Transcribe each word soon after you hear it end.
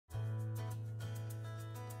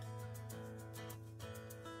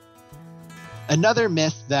Another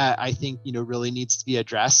myth that I think really needs to be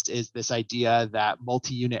addressed is this idea that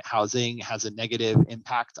multi-unit housing has a negative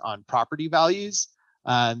impact on property values.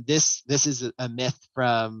 This is a myth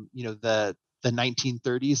from the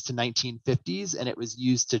 1930s to 1950s, and it was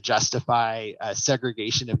used to justify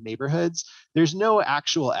segregation of neighborhoods. There's no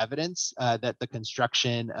actual evidence that the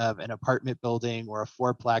construction of an apartment building or a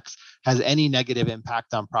fourplex has any negative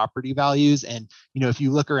impact on property values. And if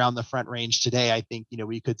you look around the Front Range today, I think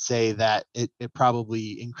we could say that it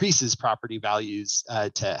probably increases property values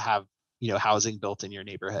to have housing built in your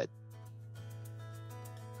neighborhood.